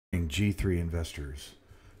G3 investors.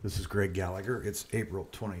 This is Greg Gallagher. It's April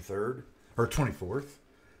 23rd or 24th,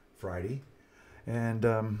 Friday. And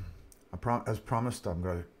as promised, I'm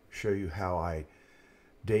going to show you how I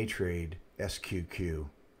day trade SQQ.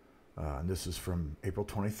 And this is from April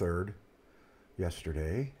 23rd,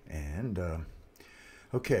 yesterday. And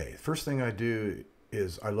okay, first thing I do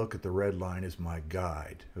is I look at the red line as my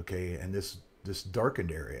guide. Okay, and this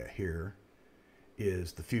darkened area here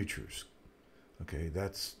is the futures. Okay,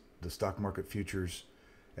 that's the stock market futures.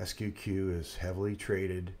 SQQ is heavily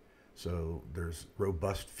traded, so there's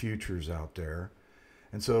robust futures out there.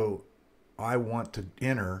 And so I want to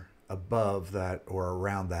enter above that or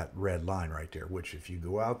around that red line right there, which if you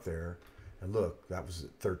go out there and look, that was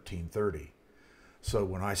at 1330. So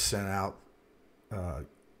when I sent out,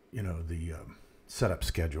 the setup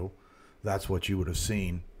schedule, that's what you would have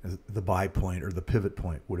seen. The buy point or the pivot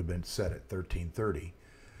point would have been set at 1330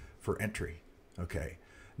 for entry. Okay.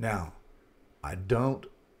 Now, I don't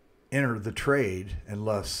enter the trade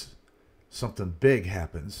unless something big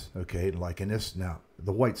happens. Okay. Like in this now,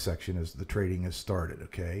 the white section is the trading has started.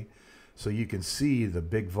 Okay. So you can see the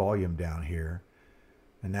big volume down here,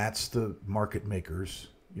 and that's the market makers,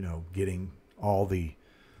 getting all the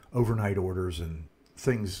overnight orders and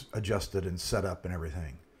things adjusted and set up and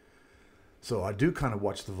everything. So I do kind of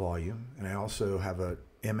watch the volume, and I also have a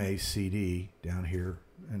MACD down here,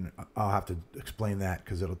 and I'll have to explain that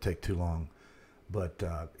because it'll take too long. But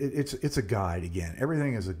it's a guide again.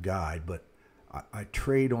 Everything is a guide, but I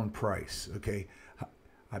trade on price. Okay,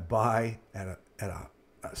 I buy at a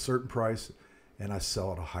certain price, and I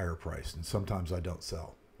sell at a higher price, and sometimes I don't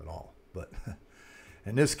sell at all. But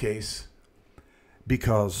in this case,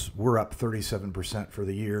 because we're up 37% for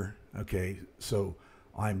the year, okay, so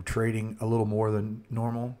I'm trading a little more than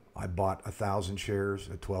normal. I bought 1,000 shares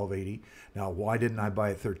at 1280. Now, why didn't I buy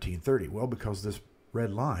at 1330? Well, because this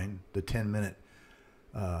red line, the 10-minute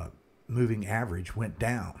moving average, went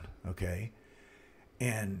down, okay?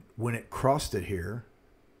 And when it crossed it here,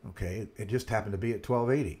 okay, it just happened to be at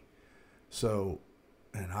 1280. So,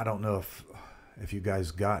 and I don't know if you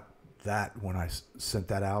guys got that when I sent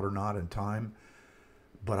that out or not in time,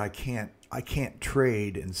 but I can't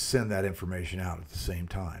trade and send that information out at the same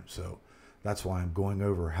time. So that's why I'm going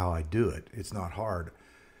over how I do it. It's not hard.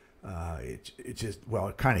 It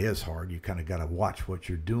kind of is hard. You kind of got to watch what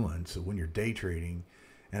you're doing. So when you're day trading,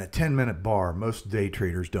 and a 10-minute bar, most day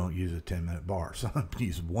traders don't use a 10-minute bar. Some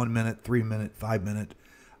use 1 minute, 3 minute, 5 minute.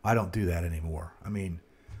 I don't do that anymore. I mean,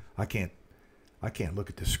 I can't look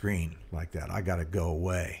at the screen like that. I got to go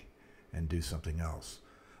away and do something else.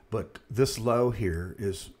 But this low here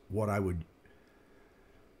is what I would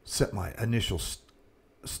set my initial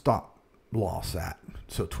stop loss at.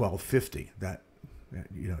 So 1250. That,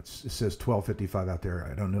 it says 1255 out there.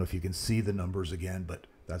 I don't know if you can see the numbers again, but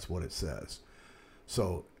that's what it says.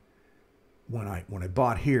 So when I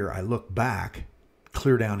bought here, I look back,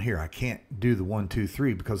 clear down here. I can't do the 1, 2,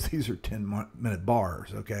 3 because these are 10-minute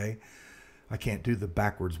bars. Okay, I can't do the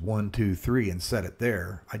backwards 1, 2, 3 and set it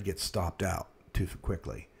there. I'd get stopped out too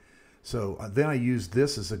quickly. So then I used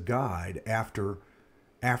this as a guide after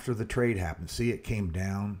the trade happened. See, it came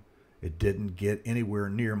down. It didn't get anywhere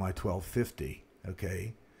near my 1250.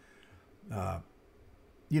 Okay.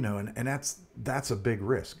 And that's a big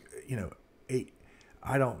risk.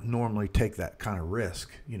 I don't normally take that kind of risk,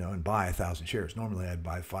 and buy 1,000 shares. Normally I'd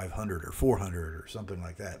buy 500 or 400 or something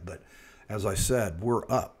like that. But as I said,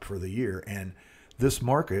 we're up for the year, and this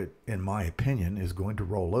market, in my opinion, is going to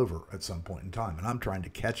roll over at some point in time, and I'm trying to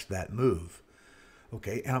catch that move.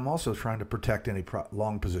 Okay, and I'm also trying to protect any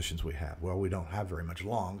long positions we have. Well, we don't have very much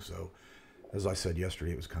long, so as I said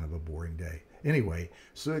yesterday, it was kind of a boring day. Anyway,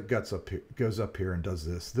 so it goes up here and does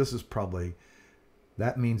this. This is probably,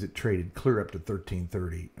 that means it traded clear up to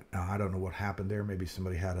 1330. Now, I don't know what happened there. Maybe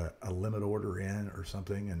somebody had a limit order in or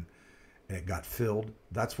something, and it got filled.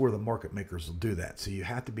 That's where the market makers will do that. So you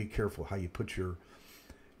have to be careful how you put your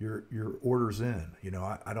orders in.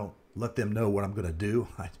 I don't let them know what I'm going to do.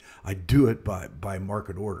 I do it by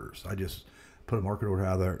market orders. I just put a market order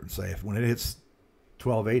out there and say, when it hits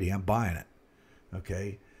 1280, I'm buying it.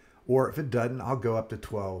 Okay. Or if it doesn't, I'll go up to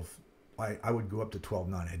 12. I would go up to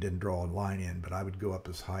 1290. I didn't draw a line in, but I would go up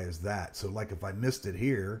as high as that. So like if I missed it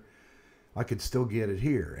here, I could still get it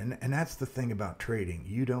here. And that's the thing about trading.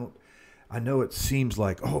 I know it seems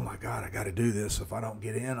like, oh my God, I got to do this. If I don't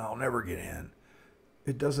get in, I'll never get in.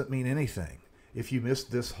 It doesn't mean anything. If you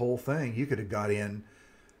missed this whole thing, you could have got in,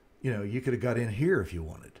 here if you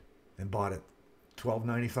wanted and bought it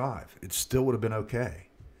 $12.95. It still would have been okay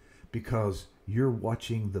because you're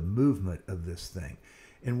watching the movement of this thing.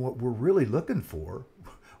 And what we're really looking for,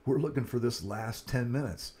 we're looking for this last 10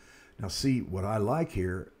 minutes. Now see, what I like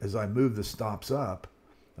here is I move the stops up,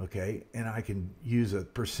 okay, and I can use a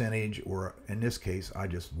percentage, or in this case, I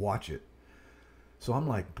just watch it. So I'm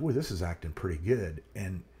like, boy, this is acting pretty good.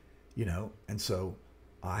 And, and so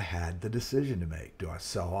I had the decision to make. Do I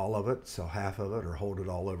sell all of it, sell half of it, or hold it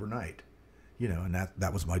all overnight? And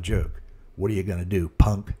that was my joke. What are you going to do,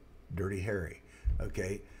 punk? Dirty Harry.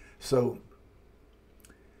 Okay. So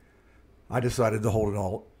I decided to hold it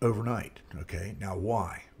all overnight. Okay. Now,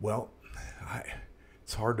 why? Well,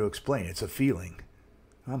 it's hard to explain. It's a feeling.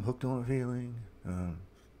 I'm hooked on a feeling.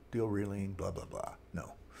 Deal reeling, blah, blah, blah.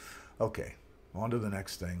 No. Okay. On to the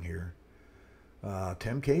next thing here.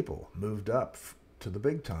 Tim Capel moved up to the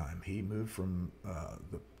big time. He moved from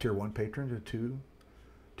the Tier 1 patron to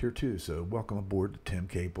Tier 2. So welcome aboard to Tim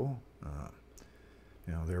Capel.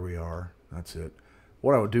 There we are. That's it.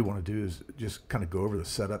 What I want to do is just kind of go over the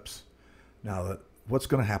setups. Now, what's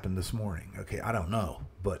going to happen this morning? Okay, I don't know,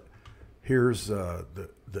 but here's the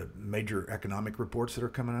major economic reports that are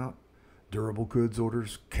coming out: durable goods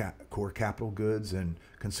orders, core capital goods, and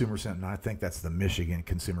consumer sentiment. I think that's the Michigan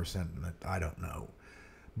consumer sentiment. I don't know,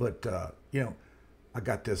 but I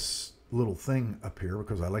got this little thing up here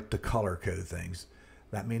because I like to color code things.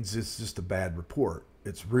 That means it's just a bad report.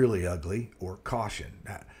 It's really ugly, or caution.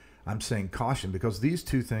 I'm saying caution because these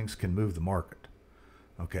two things can move the market.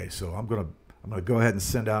 Okay, so I'm gonna go ahead and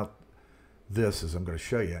send out this as I'm going to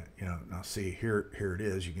show you. Now see here it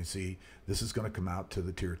is. You can see this is going to come out to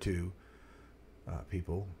the Tier 2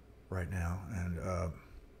 people right now, and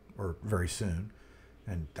or very soon,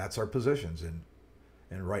 and that's our positions. And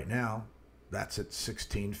right now that's at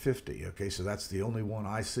 1650. Okay, so that's the only one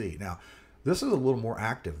I see. Now this is a little more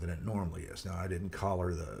active than it normally is. Now I didn't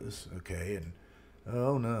collar those. Okay, and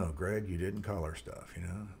oh no, Greg, you didn't collar stuff.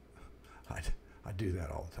 I do that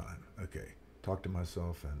all the time. Okay, talk to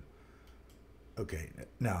myself. And okay,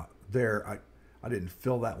 now there I didn't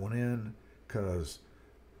fill that one in because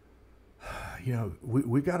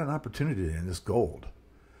we got an opportunity in this gold.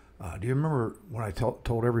 Do you remember when I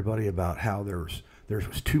told everybody about how there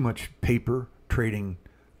was too much paper trading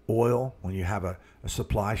oil? When you have a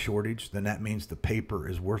supply shortage, then that means the paper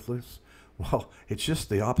is worthless. Well, it's just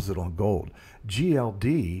the opposite on gold.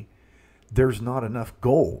 GLD, there's not enough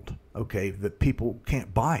gold, okay, that people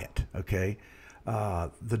can't buy it, okay?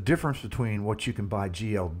 The difference between what you can buy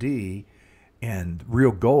GLD and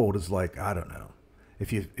real gold is like, I don't know.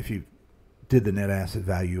 If you did the net asset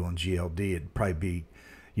value on GLD, it'd probably be,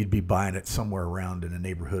 you'd be buying it somewhere around in the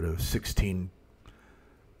neighborhood of $1,600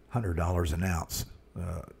 an ounce,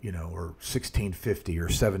 or $1,650 or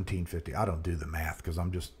 $1,750. I don't do the math because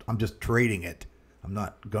I'm just trading it. I'm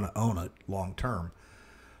not going to own it long term.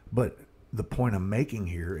 But the point I'm making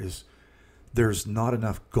here is there's not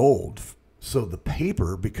enough gold, so the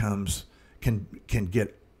paper can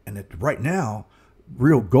get, and right now,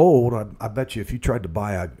 real gold, I bet you if you tried to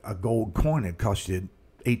buy a gold coin, it'd cost you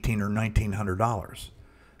 $1,800 or $1,900.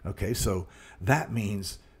 Okay, so that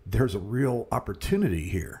means there's a real opportunity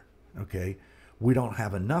here. Okay, we don't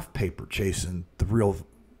have enough paper chasing the real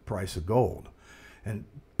price of gold, and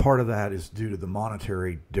part of that is due to the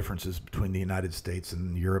monetary differences between the United States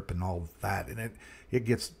and Europe and all of that, and it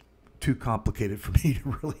gets too complicated for me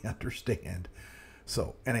to really understand.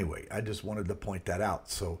 So anyway, I just wanted to point that out.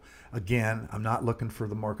 So again, I'm not looking for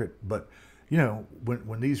the market, but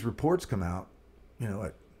when these reports come out,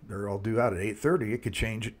 they're all due out at 8:30. It could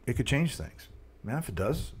change things. Man, if it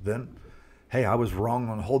does, then hey, I was wrong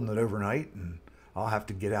on holding it overnight, and I'll have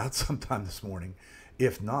to get out sometime this morning.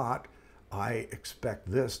 If not, I expect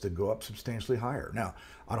this to go up substantially higher. Now,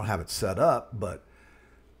 I don't have it set up, but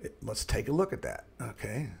let's take a look at that.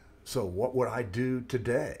 Okay, so what would I do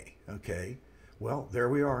today? Okay, well, there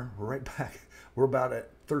we are. We're right back. We're about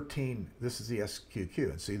at 13. This is the SQQQ,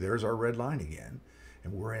 and see, there's our red line again,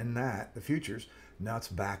 and we're in that, the futures. Now it's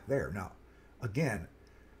back there. Now, again,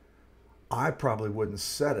 I probably wouldn't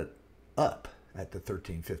set it up at the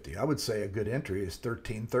 1350. I would say a good entry is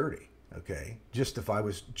 1330. Okay, just if I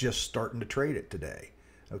was just starting to trade it today.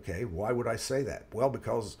 Okay, why would I say that? Well,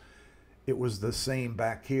 because it was the same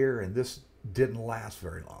back here, and this didn't last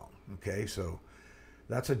very long. Okay, so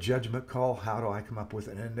that's a judgment call. How do I come up with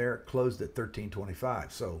it? And there it closed at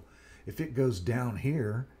 1325. So if it goes down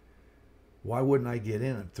here, why wouldn't I get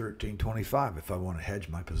in at 1325 if I want to hedge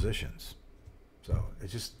my positions? So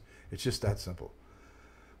it's just that simple.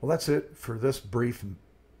 Well, that's it for this brief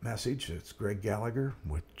message. It's Greg Gallagher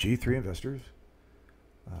with G3 Investors.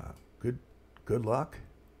 Good luck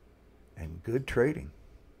and good trading.